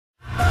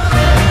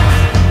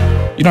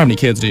You don't have any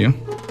kids, do you?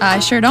 I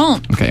sure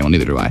don't. Okay, well,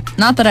 neither do I.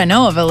 Not that I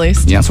know of, at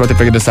least. Yeah, so we'll have to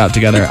figure this out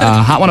together.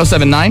 Hot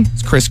 1079,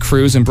 it's Chris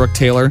Cruz and Brooke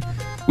Taylor.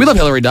 We love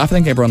Hilary Duff. I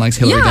think everyone likes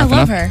Hilary Duff enough. Yeah, I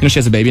love her. You know she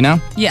has a baby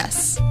now?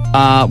 Yes.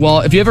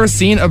 Well, if you ever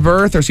seen a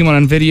birth or seen one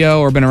on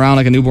video or been around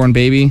like a newborn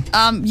baby?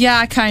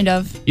 Yeah, kind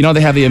of. You know they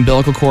have the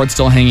umbilical cord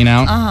still hanging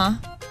out?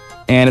 Uh-huh.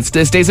 And it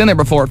stays in there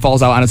before it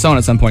falls out on its own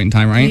at some point in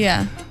time, right?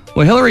 Yeah.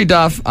 Well, Hilary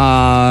Duff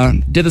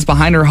did this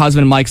behind her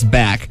husband Mike's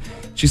back.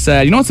 She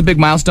said, you know what's a big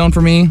milestone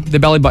for me? The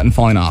belly button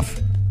falling off.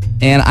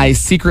 And I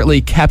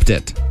secretly kept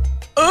it.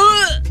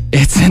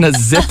 It's in a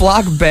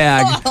Ziploc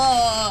bag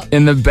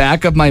in the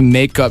back of my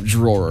makeup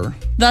drawer.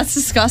 That's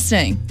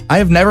disgusting. I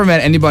have never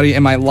met anybody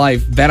in my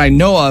life that I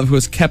know of who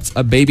has kept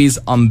a baby's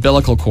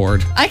umbilical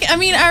cord. I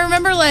mean, I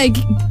remember like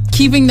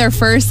keeping their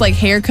first like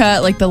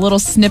haircut, like the little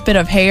snippet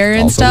of hair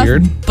and Also stuff.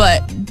 weird.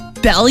 But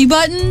belly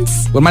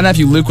buttons? When my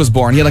nephew Luke was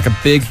born, he had like a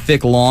big,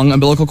 thick, long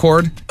umbilical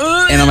cord.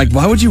 And I'm like,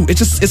 why would you? It's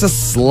a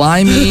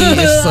slimy.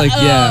 It's like,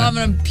 yeah. I'm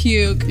gonna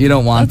puke. You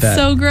don't want That's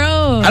that. so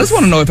gross. I just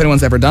want to know if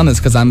anyone's ever done this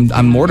because I'm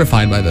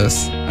mortified by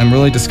this. I'm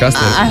really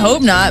disgusted. I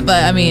hope not,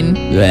 but I mean.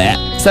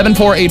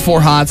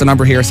 7484-HOT's the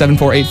number here,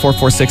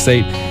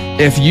 7484-4468.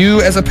 If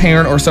you as a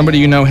parent or somebody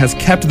you know has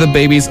kept the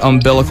baby's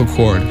umbilical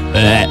cord.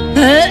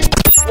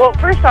 Well,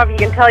 first off, you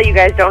can tell you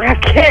guys don't have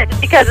kids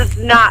because it's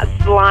not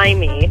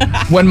slimy.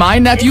 When my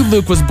nephew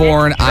Luke was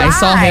born, I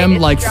saw him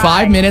like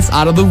 5 minutes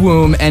out of the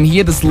womb, and he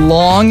had this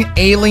long,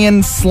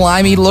 alien,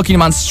 slimy-looking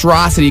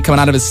monstrosity coming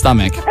out of his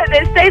stomach.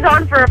 It stays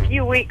on for a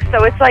few weeks,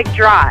 so it's like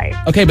dry.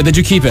 Okay, but did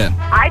you keep it?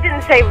 I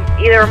didn't save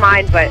either of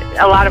mine, but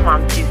a lot of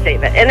moms do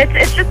save it. And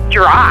it's just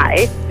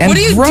dry. And What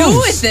do you gross. do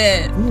with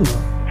it?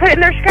 Put it in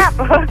their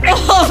scrapbook.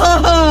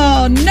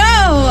 Oh,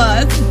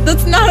 no.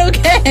 That's not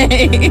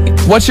okay.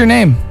 What's your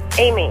name?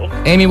 Amy.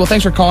 Amy, well,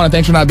 thanks for calling and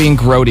thanks for not being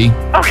grody.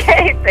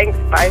 Okay, thanks,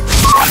 bye.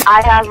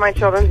 I have my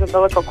children's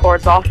umbilical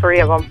cords, all 3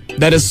 of them.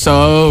 That is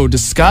so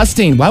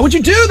disgusting. Why would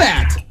you do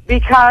that?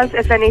 Because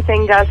if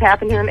anything does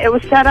happen to him, it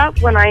was set up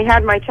when I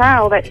had my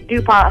child at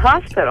DuPont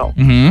Hospital.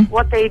 Mm-hmm.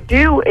 What they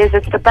do is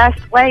it's the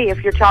best way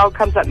if your child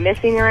comes up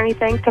missing or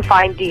anything to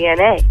find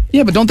DNA.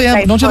 Yeah, but don't you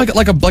have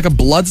like a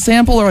blood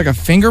sample or like a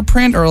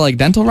fingerprint or like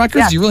dental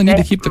records? Yes, You really need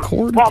to keep the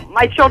cord? Well,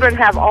 my children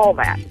have all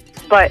that.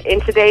 But in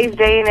today's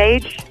day and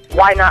age,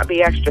 why not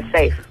be extra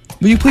safe?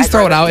 Will you please I'd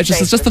throw it rather out? be It's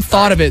just safe the than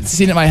thought sorry. of it,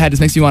 seeing it in my head,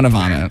 just makes me want to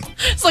vomit.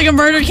 It's like a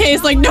murder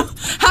case. Like, no,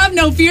 have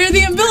no fear.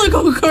 The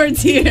umbilical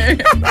cord's here.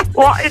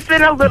 Well, it's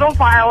in a little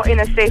file in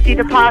a safety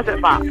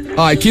deposit box. All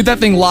right, keep that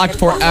thing locked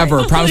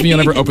forever. Promise me you'll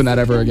never open that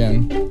ever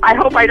again. I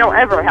hope I don't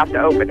ever have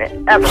to open it,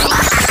 ever.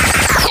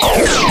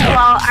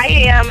 Well, I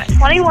am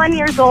 21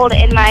 years old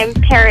and my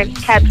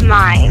parents kept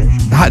mine.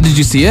 How, did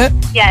you see it?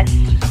 Yes,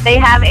 they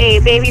have a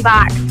baby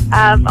box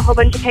of a whole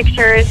bunch of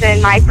pictures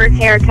and my first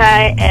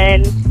haircut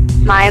and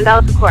my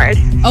umbilical cord.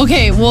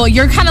 Okay, well,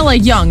 you're kind of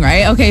like young,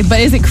 right? Okay, but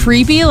is it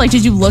creepy? Like,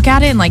 did you look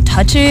at it and like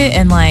touch it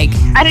and like...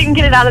 I didn't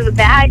get it out of the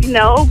bag,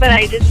 no, but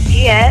I did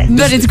see it.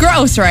 But it's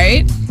gross,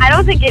 right? I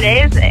don't think it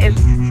is.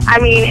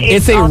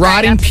 It's a all dried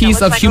rotting up and it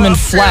piece looks of like a human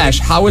little fruit. flesh.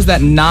 How is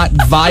that not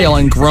vile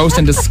and gross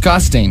and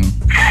disgusting?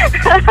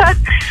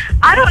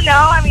 I don't know.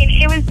 I mean,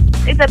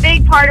 it's a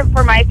big part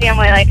for my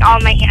family. Like, all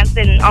my aunts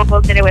and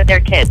uncles did it with their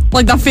kids.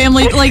 Like the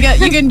family, like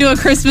you can do a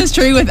Christmas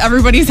tree with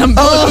everybody's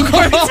umbilical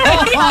cord.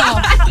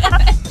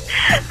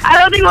 I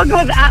don't think we'll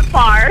go that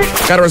far.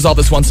 Got to resolve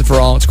this once and for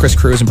all. It's Chris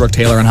Cruz and Brooke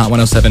Taylor on Hot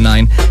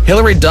 1079.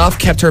 Hilary Duff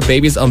kept her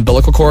baby's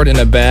umbilical cord in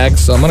a bag,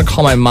 so I'm going to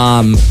call my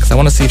mom because I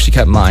want to see if she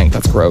kept mine.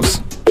 That's gross.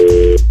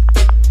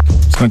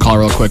 Just going to call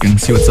her real quick and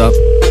see what's up.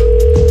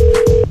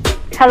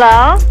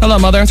 Hello? Hello,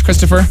 Mother. It's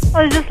Christopher.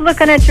 I was just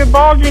looking at your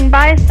bulging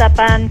bicep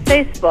on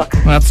Facebook.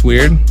 Well, that's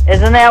weird.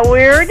 Isn't that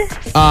weird?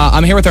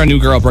 I'm here with our new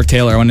girl, Brooke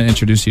Taylor. I want to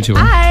introduce you to her.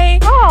 Hi.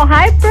 Oh,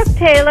 hi, Brooke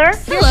Taylor.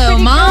 You're a Hello,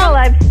 pretty Mom.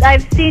 girl.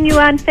 I've seen you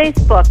on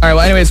Facebook. All right,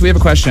 well, anyways, we have a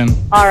question.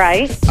 All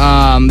right.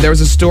 There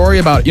was a story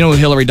about, you know who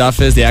Hilary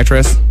Duff is, the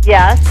actress?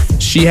 Yes.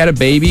 She had a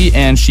baby,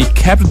 and she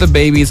kept the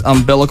baby's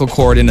umbilical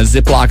cord in a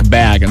Ziploc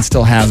bag and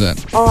still has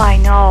it. Oh, I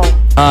know.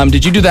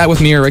 Did you do that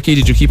with me or Ricky?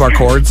 Did you keep our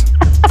cords?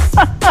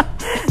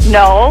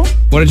 No.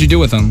 What did you do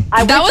with them?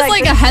 I That wish was I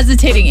like could- a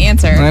hesitating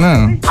answer. I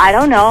know. I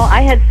don't know.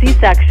 I had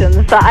C-sections,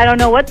 so I don't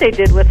know what they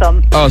did with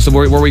them. Oh, so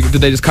did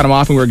they just cut them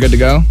off and we were good to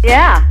go?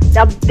 Yeah.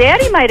 Now,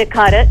 Daddy might have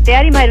cut it.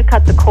 Daddy might have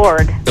cut the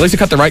cord. At least you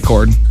cut the right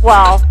cord.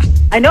 Well,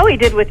 I know he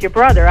did with your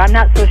brother. I'm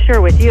not so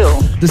sure with you.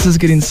 This is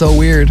getting so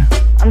weird.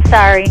 I'm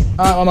sorry.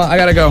 Mama, I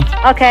gotta go.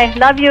 Okay.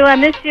 Love you. I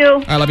miss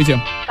you. I love you too.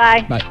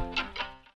 Bye. Bye.